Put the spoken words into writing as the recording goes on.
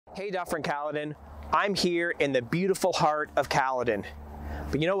Hey Dufferin-Caledon, I'm here in the beautiful heart of Caledon.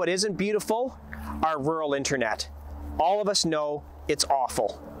 But you know what isn't beautiful? Our rural internet. All of us know it's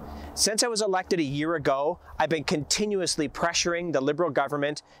awful. Since I was elected a year ago, I've been continuously pressuring the Liberal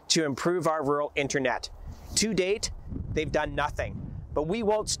government to improve our rural internet. To date, they've done nothing. But we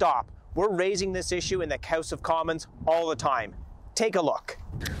won't stop. We're raising this issue in the House of Commons all the time. Take a look.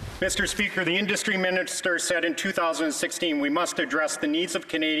 Mr. Speaker, the industry minister said in 2016 we must address the needs of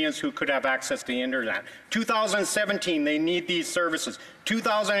Canadians who could have access to the internet. 2017, they need these services.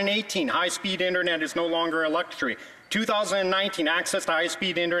 2018, high-speed internet is no longer a luxury. 2019, access to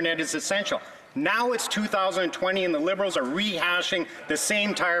high-speed internet is essential. Now it's 2020 and the Liberals are rehashing the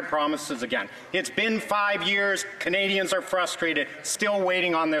same tired promises again. It's been 5 years, Canadians are frustrated, still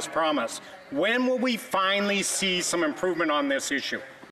waiting on this promise. When will we finally see some improvement on this issue?